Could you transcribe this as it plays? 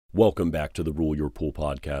Welcome back to the Rule Your Pool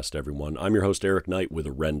podcast, everyone. I'm your host, Eric Knight with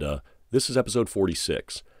Orenda. This is episode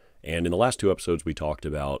 46. And in the last two episodes, we talked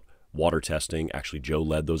about water testing. Actually, Joe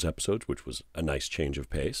led those episodes, which was a nice change of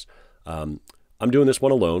pace. I'm doing this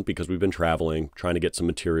one alone because we've been traveling, trying to get some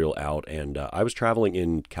material out. And I was traveling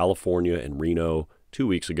in California and Reno 2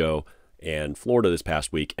 weeks ago and Florida this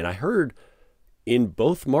past week. And I heard in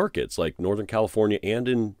both markets, like Northern California and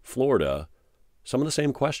in Florida, some of the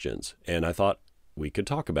same questions. And I thought, we could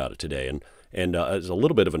talk about it today. And as a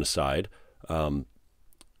little bit of an aside,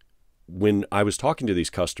 when I was talking to these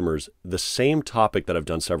customers, the same topic that I've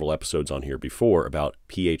done several episodes on here before about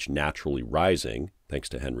pH naturally rising, thanks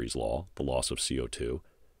to Henry's Law, the loss of CO2,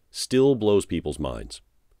 still blows people's minds.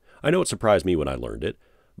 I know it surprised me when I learned it,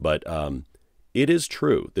 but it is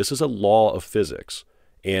true. This is a law of physics,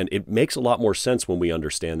 and it makes a lot more sense when we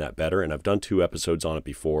understand that better. And I've done 2 episodes on it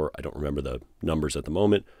before. I don't remember the numbers at the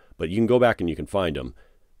moment, but you can go back and you can find them.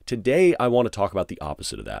 Today, I want to talk about the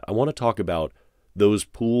opposite of that. I want to talk about those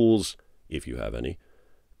pools, if you have any,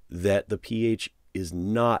 that the pH is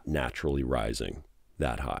not naturally rising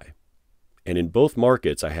that high. And in both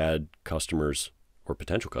markets, I had customers or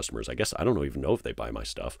potential customers, I guess, I don't even know if they buy my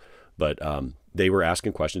stuff, but they were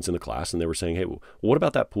asking questions in the class and they were saying, hey, well, what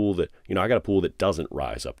about that pool that, I got a pool that doesn't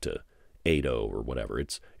rise up to 8.0 or whatever.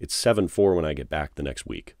 It's 7.4 when I get back the next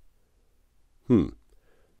week.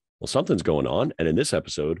 Well, something's going on. And in this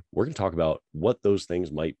episode, we're going to talk about what those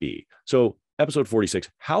things might be. So episode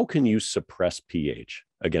 46, how can you suppress pH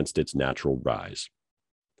against its natural rise?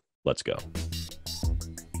 Let's go.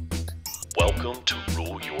 Welcome to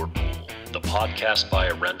Rule Your Pool, the podcast by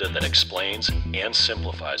Orenda that explains and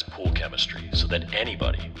simplifies pool chemistry so that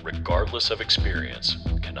anybody, regardless of experience,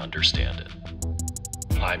 can understand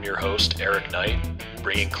it. I'm your host, Eric Knight,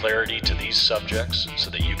 bringing clarity to these subjects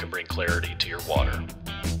so that you can bring clarity to your water.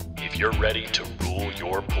 If you're ready to rule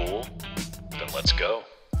your pool, then let's go.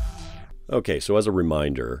 Okay, so as a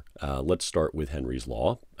reminder, let's start with Henry's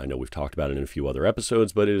Law. I know we've talked about it in a few other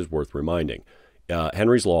episodes, but it is worth reminding.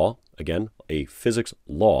 Henry's Law, again, a physics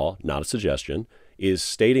law, not a suggestion, is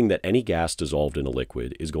stating that any gas dissolved in a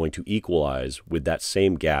liquid is going to equalize with that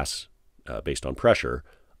same gas based on pressure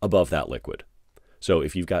above that liquid. So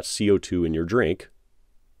if you've got CO2 in your drink,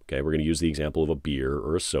 okay, we're going to use the example of a beer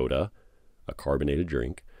or a soda, a carbonated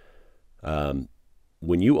drink.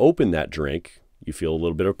 When you open that drink, you feel a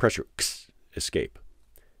little bit of pressure escape.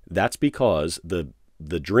 That's because the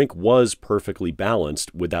drink was perfectly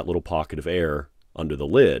balanced with that little pocket of air under the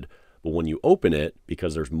lid. But when you open it,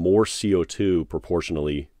 because there's more CO2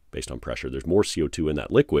 proportionally based on pressure, there's more CO2 in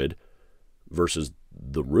that liquid versus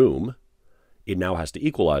the room, it now has to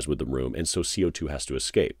equalize with the room. And so CO2 has to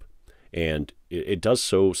escape. And it does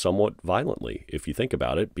so somewhat violently, if you think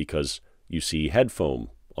about it, because you see head foam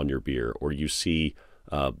on your beer, or you see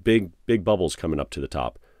big bubbles coming up to the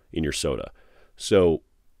top in your soda. So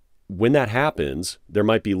when that happens, there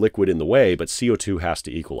might be liquid in the way, but CO2 has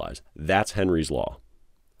to equalize. That's Henry's Law.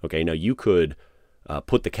 Okay, now you could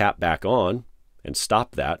put the cap back on and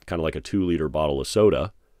stop that, kind of like a 2-liter bottle of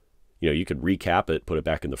soda. You could recap it, put it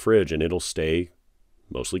back in the fridge, and it'll stay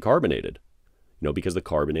mostly carbonated, because the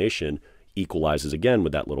carbonation equalizes again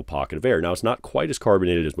with that little pocket of air. Now, it's not quite as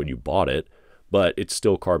carbonated as when you bought it, but it's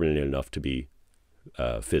still carbonated enough to be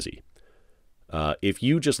fizzy. If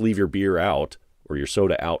you just leave your beer out or your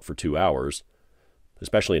soda out for 2 hours,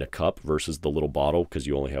 especially in a cup versus the little bottle, because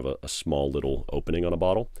you only have a small little opening on a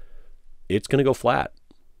bottle, it's going to go flat.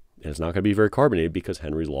 And it's not going to be very carbonated because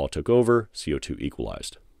Henry's Law took over, CO2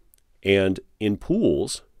 equalized. And in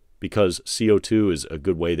pools, because CO2 is a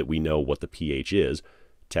good way that we know what the pH is,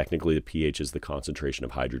 technically the pH is the concentration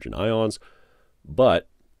of hydrogen ions, but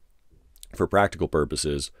for practical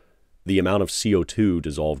purposes, the amount of CO2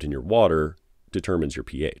 dissolved in your water determines your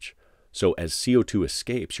pH. So as CO2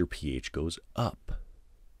 escapes, your pH goes up.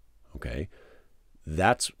 Okay?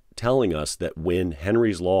 That's telling us that when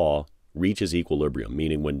Henry's Law reaches equilibrium,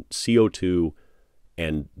 meaning when CO2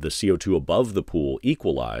 and the CO2 above the pool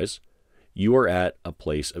equalize, you are at a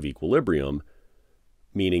place of equilibrium,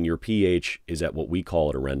 meaning your pH is at what we call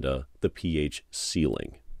at Orenda the pH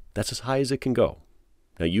ceiling. That's as high as it can go.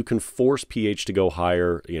 Now, you can force pH to go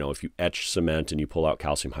higher, if you etch cement and you pull out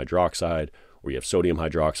calcium hydroxide, or you have sodium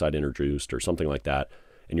hydroxide introduced or something like that,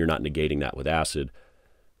 and you're not negating that with acid.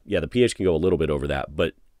 Yeah, the pH can go a little bit over that.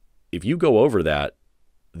 But if you go over that,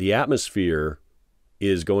 the atmosphere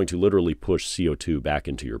is going to literally push CO2 back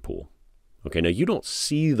into your pool. Okay, now you don't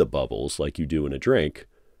see the bubbles like you do in a drink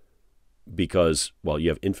because, well, you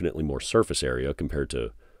have infinitely more surface area compared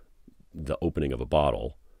to the opening of a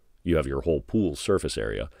bottle. You have your whole pool surface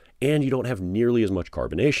area, and you don't have nearly as much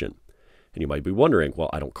carbonation. And you might be wondering, well,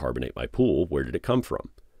 I don't carbonate my pool. Where did it come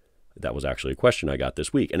from? That was actually a question I got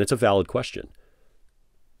this week, and it's a valid question.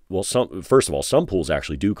 Well, first of all, some pools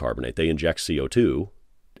actually do carbonate. They inject CO2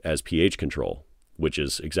 as pH control, which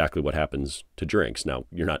is exactly what happens to drinks. Now,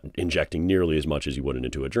 you're not injecting nearly as much as you would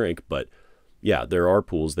into a drink, but yeah, there are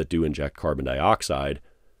pools that do inject carbon dioxide.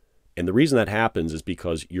 And the reason that happens is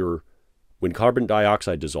because when carbon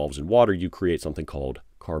dioxide dissolves in water, you create something called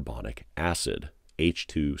carbonic acid,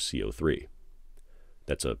 H2CO3.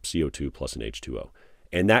 That's a CO2 plus an H2O.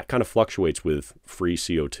 And that kind of fluctuates with free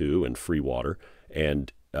CO2 and free water,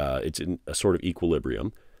 and it's in a sort of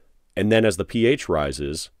equilibrium. And then as the pH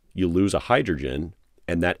rises, you lose a hydrogen,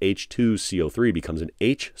 and that H2CO3 becomes an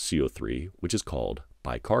HCO3, which is called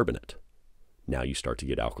bicarbonate. Now you start to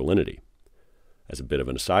get alkalinity. As a bit of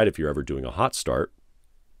an aside, if you're ever doing a hot start,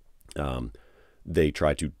 they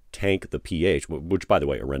try to tank the pH, which, by the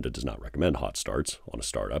way, Orenda does not recommend hot starts on a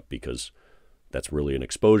startup because that's really an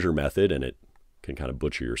exposure method and it can kind of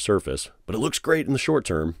butcher your surface. But it looks great in the short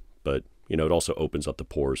term, but it also opens up the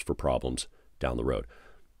pores for problems down the road.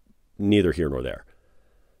 Neither here nor there.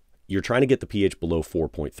 You're trying to get the pH below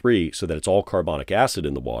 4.3 so that it's all carbonic acid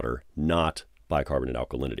in the water, not bicarbonate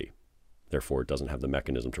alkalinity. Therefore, it doesn't have the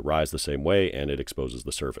mechanism to rise the same way, and it exposes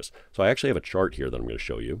the surface. So I actually have a chart here that I'm going to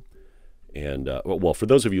show you. And, well, for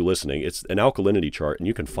those of you listening, it's an alkalinity chart, and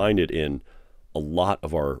you can find it in a lot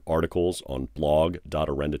of our articles on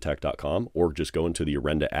blog.orendatech.com, or just go into the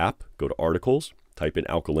Orenda app, go to articles, type in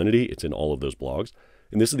alkalinity. It's in all of those blogs.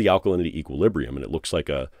 And this is the alkalinity equilibrium, and it looks like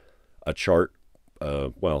a chart,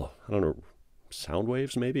 well, I don't know, sound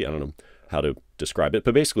waves maybe? I don't know how to describe it.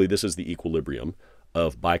 But basically, this is the equilibrium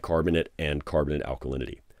of bicarbonate and carbonate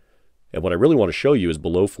alkalinity. And what I really want to show you is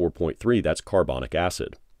below 4.3, that's carbonic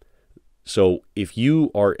acid. So if you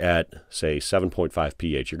are at, say, 7.5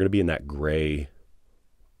 pH, you're going to be in that gray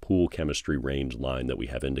pool chemistry range line that we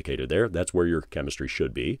have indicated there. That's where your chemistry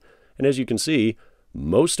should be. And as you can see,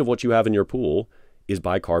 most of what you have in your pool is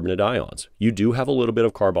bicarbonate ions. You do have a little bit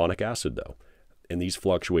of carbonic acid, though, and these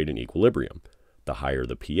fluctuate in equilibrium. The higher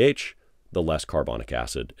the pH, the less carbonic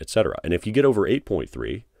acid, etc. And if you get over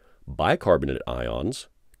 8.3, bicarbonate ions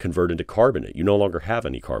convert into carbonate. You no longer have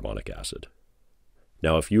any carbonic acid.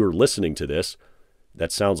 Now, if you are listening to this,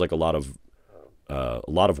 that sounds like a lot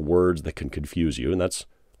of words that can confuse you, and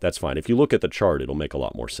that's fine. If you look at the chart, it'll make a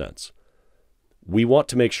lot more sense. We want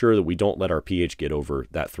to make sure that we don't let our pH get over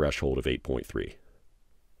that threshold of 8.3.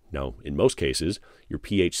 Now, in most cases, your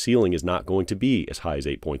pH ceiling is not going to be as high as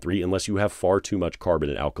 8.3 unless you have far too much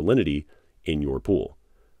carbonate alkalinity in your pool,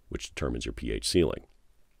 which determines your pH ceiling.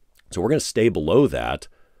 So we're going to stay below that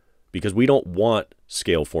because we don't want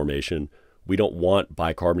scale formation. We don't want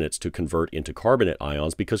bicarbonates to convert into carbonate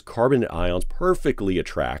ions because carbonate ions perfectly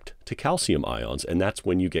attract to calcium ions, and that's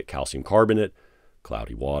when you get calcium carbonate,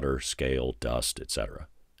 cloudy water, scale, dust, etc.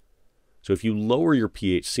 So if you lower your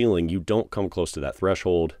pH ceiling, you don't come close to that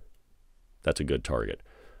threshold. That's a good target.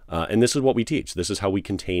 And this is what we teach. This is how we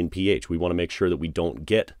contain pH. We want to make sure that we don't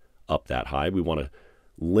get up that high. We want to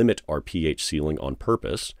limit our pH ceiling on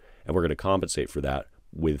purpose, and we're going to compensate for that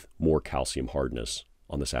with more calcium hardness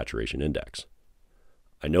on the saturation index.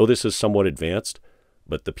 I know this is somewhat advanced,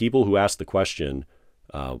 but the people who asked the question,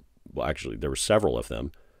 well, actually, there were several of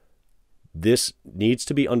them. This needs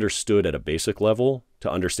to be understood at a basic level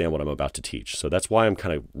to understand what I'm about to teach. So that's why I'm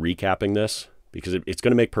kind of recapping this, because it's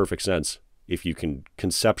going to make perfect sense if you can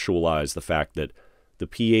conceptualize the fact that the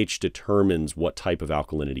pH determines what type of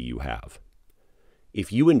alkalinity you have.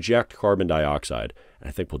 If you inject carbon dioxide, and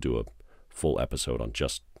I think we'll do a full episode on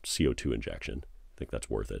just CO2 injection, I think that's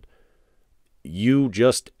worth it, you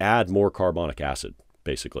just add more carbonic acid,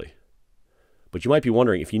 basically. But you might be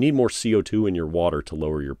wondering, if you need more CO2 in your water to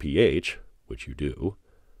lower your pH, which you do,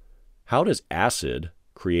 how does acid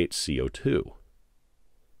create CO2?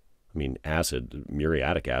 I mean, acid,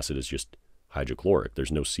 muriatic acid, is just hydrochloric.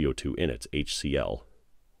 There's no CO2 in it. It's HCl.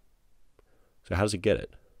 So how does it get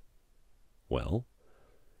it? Well,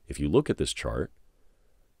 if you look at this chart,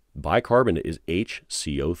 bicarbonate is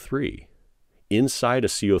HCO3. Inside a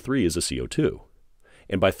CO3 is a CO2.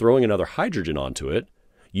 And by throwing another hydrogen onto it,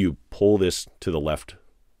 you pull this to the left,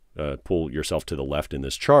 pull yourself to the left in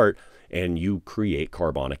this chart, and you create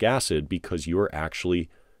carbonic acid because you're actually,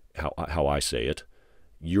 how I say it,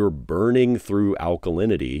 you're burning through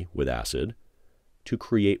alkalinity with acid to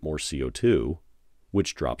create more CO2,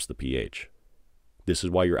 which drops the pH. This is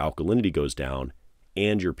why your alkalinity goes down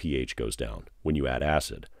and your pH goes down when you add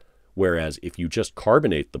acid. Whereas if you just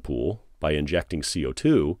carbonate the pool by injecting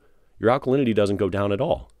CO2, your alkalinity doesn't go down at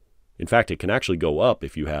all. In fact, it can actually go up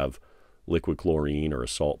if you have liquid chlorine or a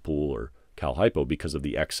salt pool or cal hypo because of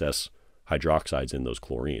the excess hydroxides in those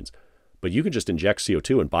chlorines. But you can just inject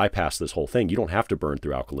CO2 and bypass this whole thing. You don't have to burn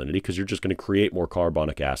through alkalinity because you're just going to create more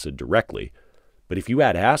carbonic acid directly. But if you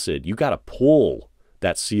add acid, you got to pull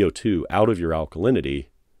that CO2 out of your alkalinity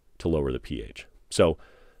to lower the pH. So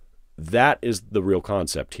that is the real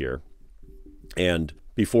concept here. And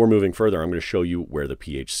before moving further, I'm going to show you where the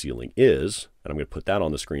pH ceiling is, and I'm going to put that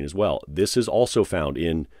on the screen as well. This is also found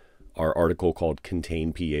in our article called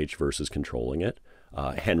Contain pH versus Controlling It,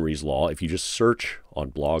 Henry's Law. If you just search on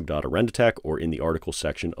blog.orendatech or in the article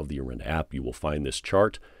section of the Orenda app, you will find this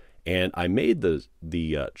chart. And I made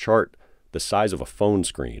the chart the size of a phone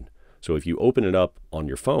screen. So if you open it up on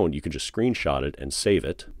your phone, you can just screenshot it and save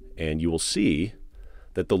it, and you will see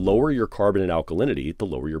that the lower your carbonate alkalinity, the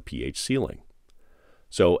lower your pH ceiling.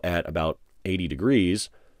 So at about 80 degrees,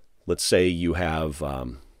 let's say you have,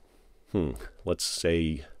 carbonate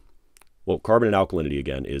alkalinity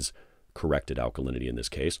again is corrected alkalinity in this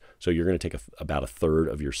case. So you're going to take about a third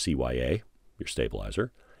of your CYA, your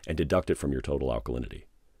stabilizer, and deduct it from your total alkalinity.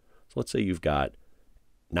 So let's say you've got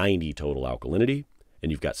 90 total alkalinity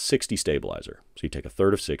and you've got 60 stabilizer. So you take a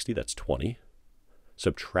third of 60, that's 20.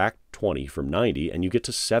 Subtract 20 from 90 and you get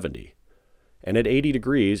to 70. And at 80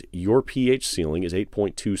 degrees, your pH ceiling is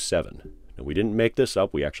 8.27. Now, we didn't make this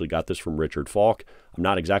up. We actually got this from Richard Falk. I'm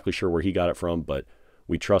not exactly sure where he got it from, but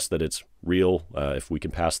we trust that it's real. If we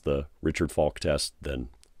can pass the Richard Falk test, then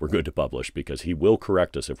we're good to publish because he will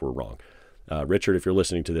correct us if we're wrong. Richard, if you're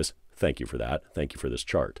listening to this, thank you for that. Thank you for this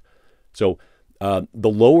chart. So the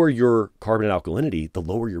lower your carbonate alkalinity, the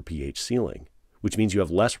lower your pH ceiling, which means you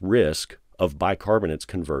have less risk of bicarbonates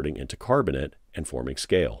converting into carbonate and forming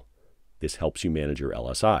scale. This helps you manage your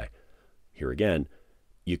LSI. Here again,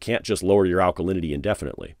 you can't just lower your alkalinity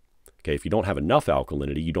indefinitely. Okay, if you don't have enough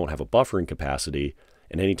alkalinity, you don't have a buffering capacity,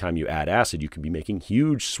 and anytime you add acid, you can be making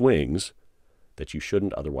huge swings that you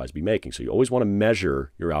shouldn't otherwise be making. So you always want to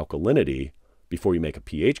measure your alkalinity before you make a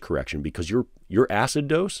pH correction because your acid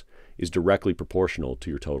dose is directly proportional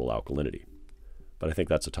to your total alkalinity. But I think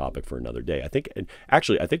that's a topic for another day. I think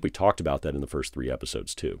we talked about that in the first 3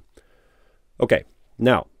 episodes too. Okay,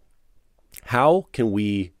 now, how can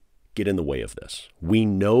we get in the way of this? We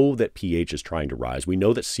know that pH is trying to rise. We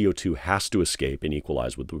know that CO2 has to escape and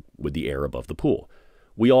equalize with the air above the pool.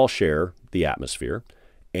 We all share the atmosphere,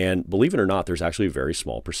 and believe it or not, there's actually a very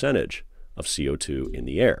small percentage of CO2 in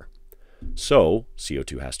the air. So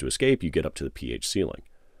CO2 has to escape. You get up to the pH ceiling.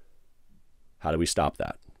 How do we stop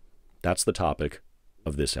that? That's the topic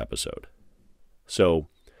of this episode. So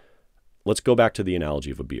let's go back to the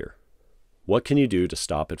analogy of a beer. What can you do to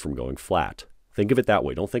stop it from going flat? Think of it that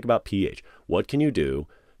way. Don't think about pH. What can you do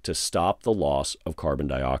to stop the loss of carbon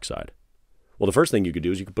dioxide? Well, the first thing you could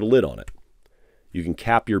do is you could put a lid on it. You can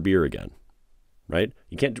cap your beer again, right?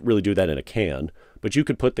 You can't really do that in a can, but you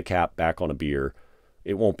could put the cap back on a beer.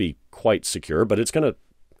 It won't be quite secure, but it's going to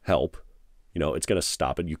help. It's going to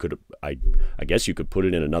stop it. You could, I guess you could put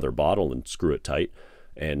it in another bottle and screw it tight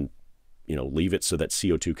and, leave it so that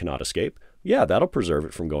CO2 cannot escape. Yeah, that'll preserve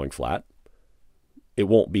it from going flat. It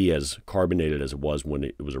won't be as carbonated as it was when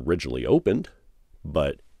it was originally opened,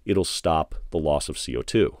 but it'll stop the loss of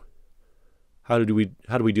CO2. How do we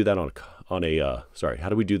do that how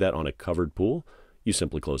do we do that on a covered pool? You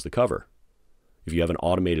simply close the cover. If you have an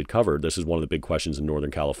automated cover, this is one of the big questions in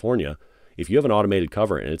Northern California. If you have an automated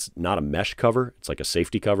cover and it's not a mesh cover, it's like a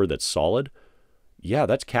safety cover that's solid, yeah,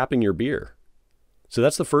 that's capping your beer. So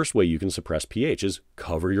that's the first way you can suppress pH is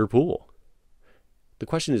cover your pool. The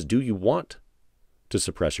question is, do you want to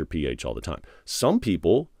suppress your pH all the time? Some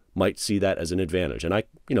people might see that as an advantage. And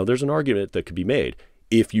there's an argument that could be made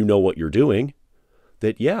if you know what you're doing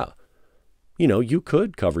that, you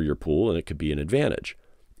could cover your pool and it could be an advantage.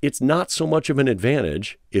 It's not so much of an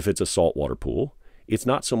advantage if it's a saltwater pool. It's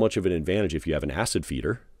not so much of an advantage if you have an acid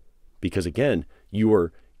feeder, because again, you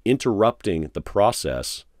are interrupting the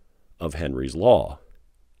process of Henry's Law.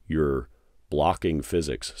 You're blocking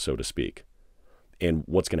physics, so to speak. And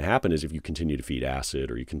what's going to happen is if you continue to feed acid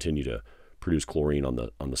or you continue to produce chlorine on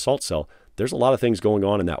the salt cell, there's a lot of things going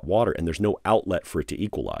on in that water and there's no outlet for it to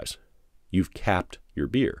equalize. You've capped your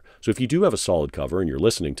beer. So if you do have a solid cover and you're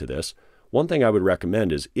listening to this, one thing I would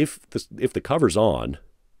recommend is if the cover's on,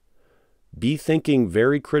 be thinking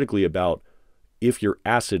very critically about if your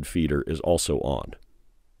acid feeder is also on.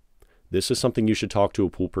 This is something you should talk to a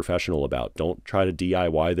pool professional about. Don't try to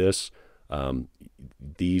DIY this.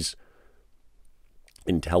 These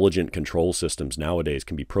intelligent control systems nowadays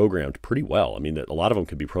can be programmed pretty well. I mean, a lot of them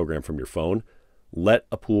can be programmed from your phone. Let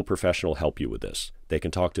a pool professional help you with this. They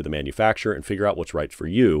can talk to the manufacturer and figure out what's right for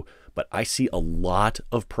you. But I see a lot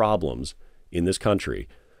of problems in this country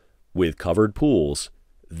with covered pools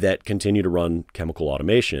that continue to run chemical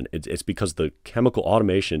automation. It's because the chemical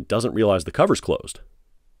automation doesn't realize the cover's closed.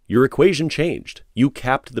 Your equation changed. You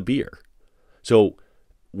capped the beer. So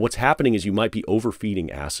what's happening is you might be overfeeding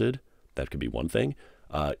acid. That could be one thing.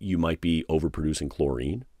 You might be overproducing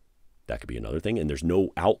chlorine. That could be another thing. And there's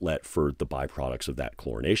no outlet for the byproducts of that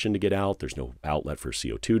chlorination to get out. There's no outlet for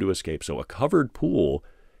CO2 to escape. So a covered pool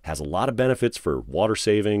has a lot of benefits for water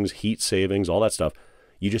savings, heat savings, all that stuff.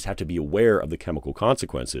 You just have to be aware of the chemical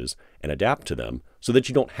consequences and adapt to them so that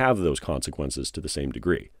you don't have those consequences to the same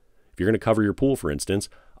degree. If you're going to cover your pool, for instance,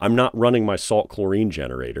 I'm not running my salt chlorine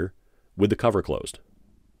generator with the cover closed.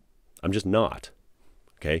 I'm just not.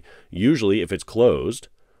 Okay. Usually if it's closed,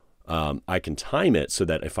 I can time it so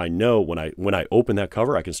that if I know when I open that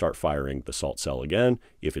cover, I can start firing the salt cell again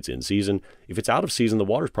if it's in season. If it's out of season, the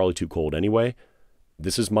water's probably too cold anyway.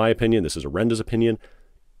 This is my opinion. This is Orenda's opinion.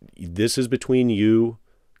 This is between you,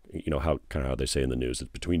 how they say in the news,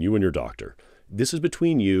 it's between you and your doctor. This is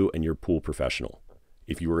between you and your pool professional.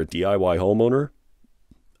 If you are a DIY homeowner,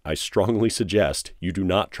 I strongly suggest you do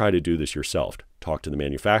not try to do this yourself. Talk to the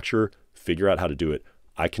manufacturer, figure out how to do it.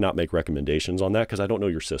 I cannot make recommendations on that because I don't know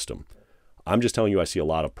your system. I'm just telling you I see a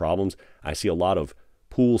lot of problems. I see a lot of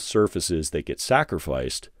pool surfaces that get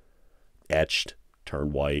sacrificed, etched,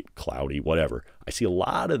 turned white, cloudy, whatever. I see a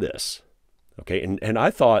lot of this. Okay, and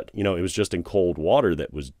I thought, it was just in cold water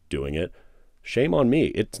that was doing it. Shame on me.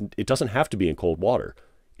 It doesn't have to be in cold water.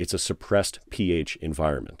 It's a suppressed pH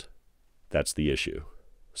environment. That's the issue.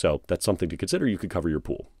 So that's something to consider. You could cover your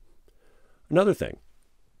pool. Another thing,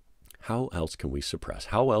 how else can we suppress?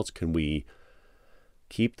 How else can we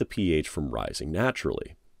keep the pH from rising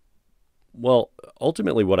naturally? Well,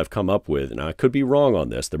 ultimately what I've come up with, and I could be wrong on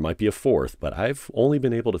this, there might be a fourth, but I've only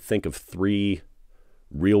been able to think of 3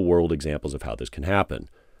 real-world examples of how this can happen.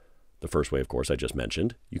 The first way, of course, I just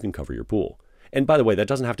mentioned, you can cover your pool. And by the way, that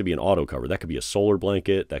doesn't have to be an auto cover. That could be a solar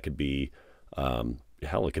blanket. That could be,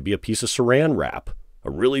 it could be a piece of saran wrap,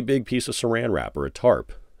 a really big piece of saran wrap or a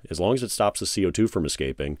tarp. As long as it stops the CO2 from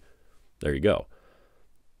escaping, there you go.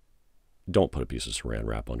 Don't put a piece of saran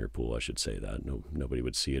wrap on your pool, I should say that. No, nobody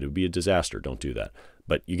would see it. It would be a disaster. Don't do that.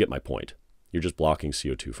 But you get my point. You're just blocking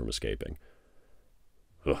CO2 from escaping.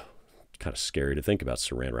 Ugh, kind of scary to think about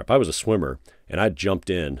saran wrap. I was a swimmer, and I jumped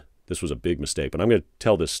in. This was a big mistake, but I'm going to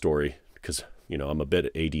tell this story because, I'm a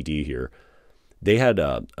bit ADD here. They had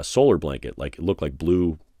a solar blanket, it looked like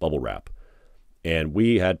blue bubble wrap. And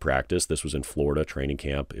we had practice. This was in Florida, training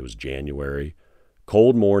camp. It was January.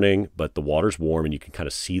 Cold morning, but the water's warm and you can kind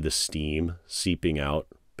of see the steam seeping out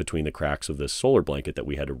between the cracks of this solar blanket that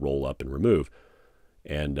we had to roll up and remove.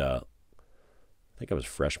 And I think I was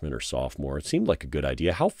freshman or sophomore. It seemed like a good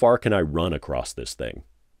idea. How far can I run across this thing?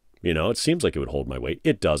 It seems like it would hold my weight.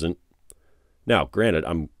 It doesn't. Now, granted,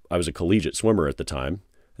 I was a collegiate swimmer at the time,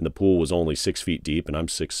 and the pool was only 6 feet deep, and I'm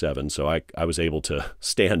 6'7", so I was able to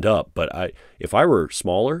stand up. But if I were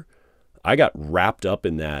smaller, I got wrapped up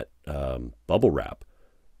in that bubble wrap,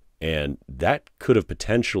 and that could have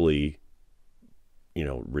potentially,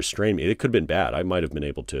 restrained me. It could have been bad. I might have been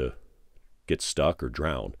able to get stuck or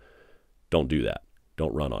drown. Don't do that.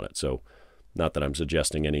 Don't run on it. So, not that I'm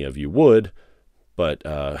suggesting any of you would, but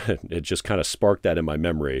it just kind of sparked that in my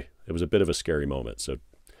memory. It was a bit of a scary moment. So,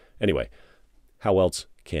 anyway, how else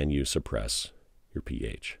can you suppress your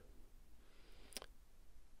pH?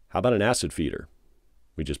 How about an acid feeder?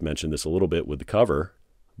 We just mentioned this a little bit with the cover,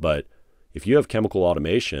 but if you have chemical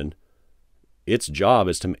automation, its job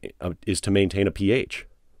is to maintain a pH.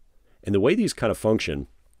 And the way these kind of function,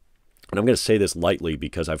 and I'm going to say this lightly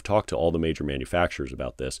because I've talked to all the major manufacturers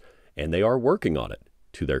about this, and they are working on it.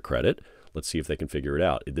 To their credit, let's see if they can figure it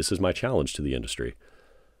out. This is my challenge to the industry.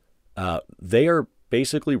 They are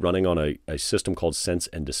basically running on a system called sense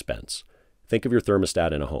and dispense. Think of your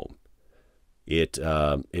thermostat in a home. It's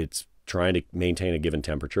trying to maintain a given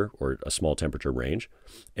temperature or a small temperature range.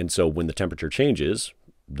 And so when the temperature changes,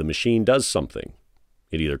 the machine does something.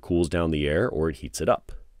 It either cools down the air or it heats it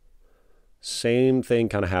up. Same thing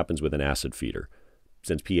kind of happens with an acid feeder.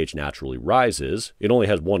 Since pH naturally rises, it only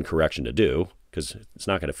has one correction to do because it's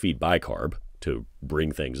not going to feed bicarb to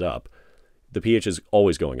bring things up. The pH is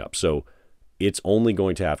always going up. So it's only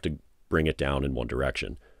going to have to bring it down in one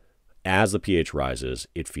direction. As the pH rises,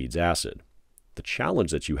 it feeds acid. The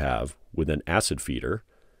challenge that you have with an acid feeder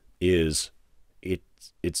is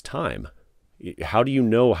it's time. How do you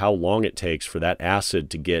know how long it takes for that acid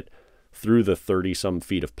to get through the 30-some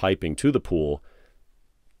feet of piping to the pool,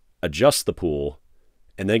 adjust the pool,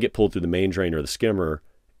 and then get pulled through the main drain or the skimmer,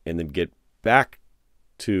 and then get back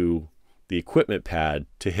to the equipment pad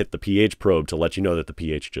to hit the pH probe to let you know that the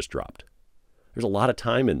pH just dropped? There's a lot of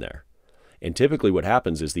time in there. And typically what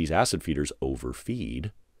happens is these acid feeders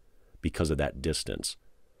overfeed because of that distance.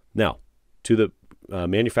 Now, to the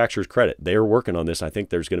manufacturer's credit, they're working on this. I think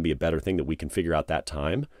there's going to be a better thing that we can figure out that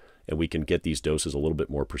time, and we can get these doses a little bit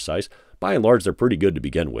more precise. By and large, they're pretty good to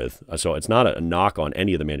begin with. So it's not a knock on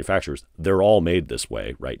any of the manufacturers. They're all made this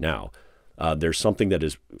way right now. There's something that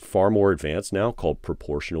is far more advanced now called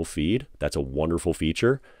proportional feed. That's a wonderful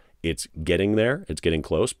feature. It's getting there. It's getting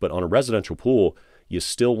close. But on a residential pool, you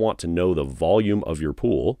still want to know the volume of your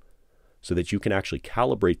pool so that you can actually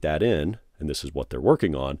calibrate that in, and this is what they're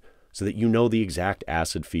working on, so that you know the exact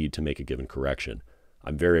acid feed to make a given correction.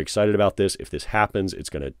 I'm very excited about this. If this happens, it's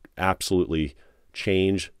going to absolutely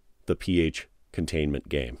change the pH containment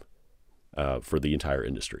game for the entire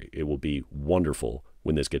industry. It will be wonderful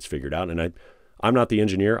when this gets figured out. And I'm not the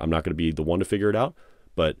engineer. I'm not going to be the one to figure it out,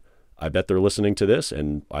 but I bet they're listening to this,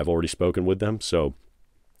 and I've already spoken with them. So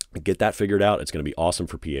get that figured out. It's going to be awesome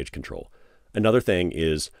for pH control. Another thing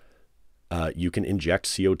is you can inject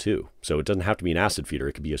CO2. So it doesn't have to be an acid feeder.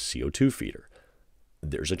 It could be a CO2 feeder.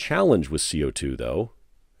 There's a challenge with CO2, though.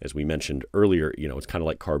 As we mentioned earlier, it's kind of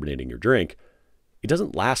like carbonating your drink. It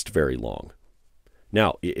doesn't last very long.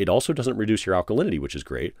 Now, it also doesn't reduce your alkalinity, which is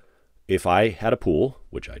great. If I had a pool,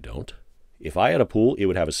 which I don't, if I had a pool, it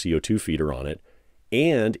would have a CO2 feeder on it,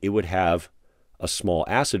 and it would have a small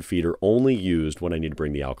acid feeder only used when I need to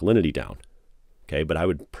bring the alkalinity down. Okay, but I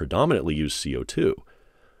would predominantly use CO2.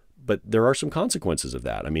 But there are some consequences of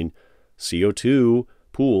that. I mean, CO2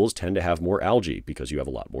 pools tend to have more algae because you have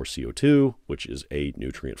a lot more CO2, which is a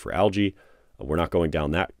nutrient for algae. We're not going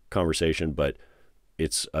down that conversation, but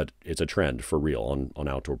it's a trend for real on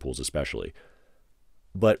outdoor pools especially.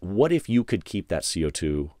 But what if you could keep that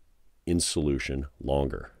CO2 in solution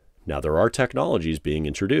longer? Now, there are technologies being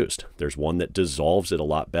introduced. There's one that dissolves it a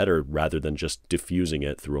lot better rather than just diffusing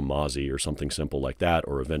it through a Mozzie or something simple like that,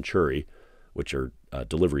 or a Venturi, which are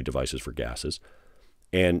delivery devices for gases.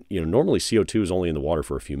 And normally CO2 is only in the water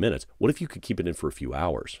for a few minutes. What if you could keep it in for a few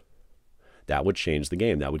hours? That would change the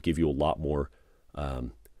game. That would give you a lot more,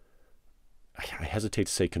 I hesitate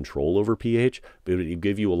to say control over pH, but it would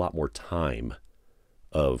give you a lot more time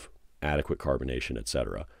of adequate carbonation,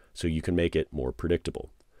 etc. So you can make it more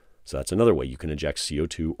predictable. So that's another way. You can inject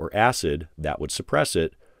CO2 or acid that would suppress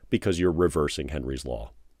it because you're reversing Henry's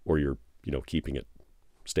law, or you're keeping it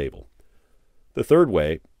stable. The third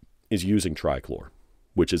way is using trichlor,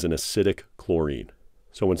 which is an acidic chlorine.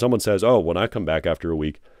 So when someone says, oh, when I come back after a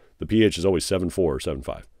week, the pH is always 7.4 or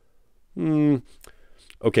 7.5.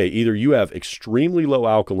 Okay, either you have extremely low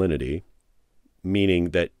alkalinity,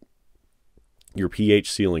 meaning that your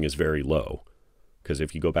pH ceiling is very low, because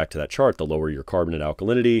if you go back to that chart, the lower your carbonate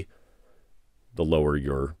alkalinity, the lower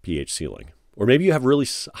your pH ceiling. Or maybe you have really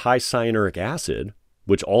high cyanuric acid,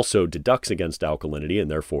 which also deducts against alkalinity, and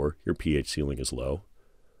therefore your pH ceiling is low.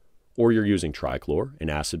 Or you're using trichlor, an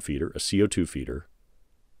acid feeder, a CO2 feeder,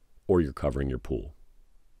 or you're covering your pool.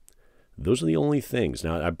 Those are the only things.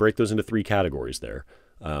 Now, I break those into three categories there.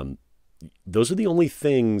 Those are the only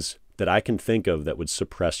things that I can think of that would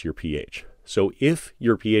suppress your pH. So if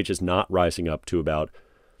your pH is not rising up to about,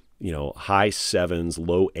 high 7s,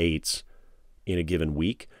 low 8s in a given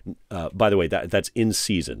week, by the way, that's in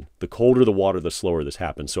season. The colder the water, the slower this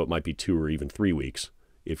happens. So it might be 2 or even 3 weeks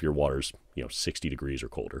if your water's 60 degrees or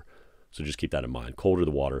colder. So just keep that in mind. Colder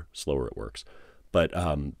the water, slower it works. But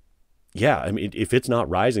if it's not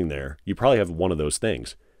rising there, you probably have one of those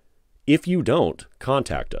things. If you don't,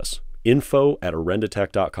 contact us.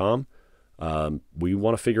 info@orendatech.com. We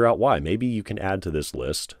want to figure out why. Maybe you can add to this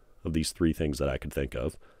list of these 3 things that I could think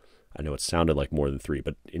of. I know it sounded like more than 3,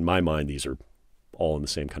 but in my mind, these are all in the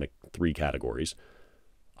same kind of 3 categories.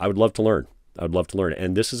 I would love to learn.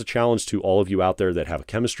 And this is a challenge to all of you out there that have a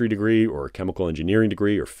chemistry degree or a chemical engineering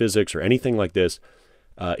degree or physics or anything like this.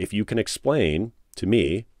 If you can explain to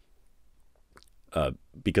me,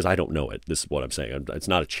 because I don't know it, this is what I'm saying. It's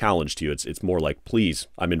not a challenge to you. It's more like, please,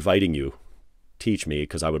 I'm inviting you, teach me,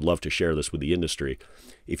 because I would love to share this with the industry.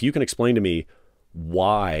 If you can explain to me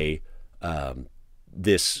why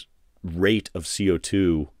this rate of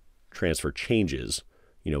CO2 transfer changes,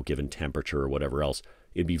 given temperature or whatever else,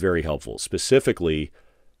 it'd be very helpful. Specifically,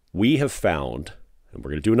 we have found, and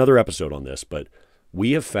we're going to do another episode on this, but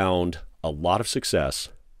we have found a lot of success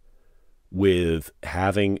with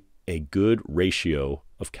having a good ratio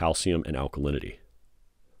of calcium and alkalinity.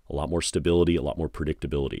 A lot more stability, a lot more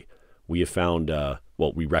predictability. We have found,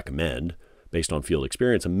 we recommend, based on field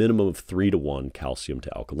experience, a minimum of 3-to-1 calcium to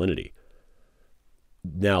alkalinity.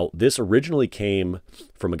 Now, this originally came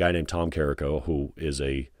from a guy named Tom Carrico, who is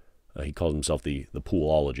he calls himself the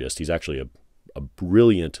poolologist. He's actually a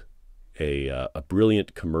brilliant a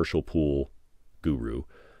brilliant commercial pool guru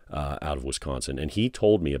out of Wisconsin, and he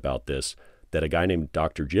told me about this, that a guy named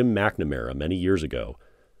Dr. Jim McNamara many years ago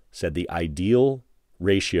said the ideal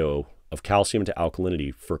ratio of calcium to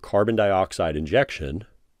alkalinity for carbon dioxide injection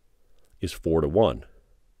is 4-1.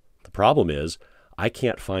 The problem is I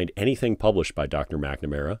can't find anything published by Dr.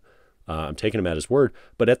 McNamara. I'm taking him at his word.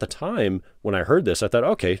 But at the time when I heard this, I thought,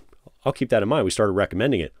 okay, I'll keep that in mind. We started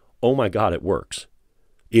recommending it. Oh my God, it works.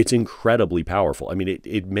 It's incredibly powerful. I mean,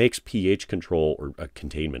 it makes pH control, or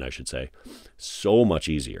containment, I should say, so much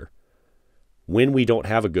easier. When we don't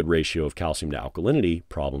have a good ratio of calcium to alkalinity,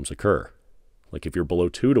 problems occur. Like if you're below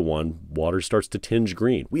 2-1, water starts to tinge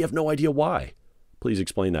green. We have no idea why. Please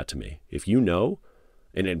explain that to me. If you know,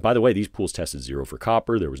 and by the way, these pools tested 0 for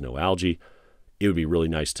copper. There was no algae. It would be really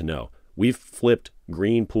nice to know. We've flipped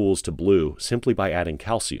green pools to blue simply by adding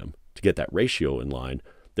calcium to get that ratio in line.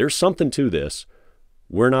 There's something to this.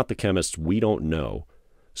 We're not the chemists. We don't know.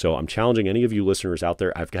 So I'm challenging any of you listeners out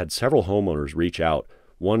there. I've had several homeowners reach out.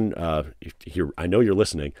 One, I know you're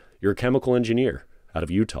listening. You're a chemical engineer out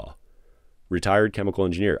of Utah, retired chemical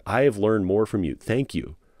engineer. I have learned more from you. Thank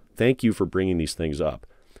you. Thank you for bringing these things up.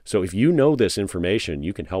 So if you know this information,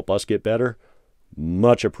 you can help us get better.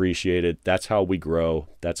 Much appreciated. That's how we grow.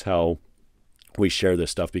 That's how we share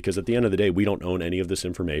this stuff, because at the end of the day, we don't own any of this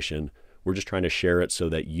information. We're just trying to share it so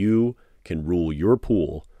that you can rule your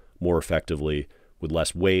pool more effectively with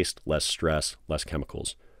less waste, less stress, less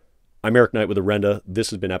chemicals. I'm Eric Knight with Orenda. This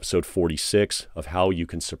has been episode 46 of how you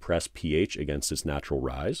can suppress pH against its natural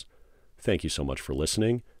rise. Thank you so much for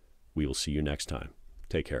listening. We will see you next time.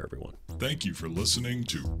 Take care, everyone. Thank you for listening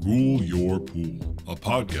to Rule Your Pool, a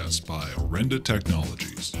podcast by Orenda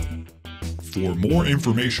Technologies. For more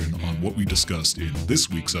information on what we discussed in this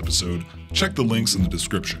week's episode, check the links in the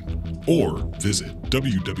description or visit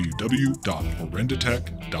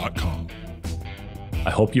www.orendatech.com. I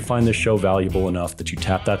hope you find this show valuable enough that you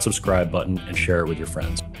tap that subscribe button and share it with your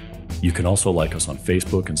friends. You can also like us on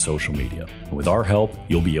Facebook and social media. And with our help,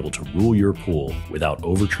 you'll be able to rule your pool without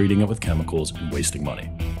over-treating it with chemicals and wasting money.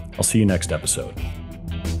 I'll see you next episode.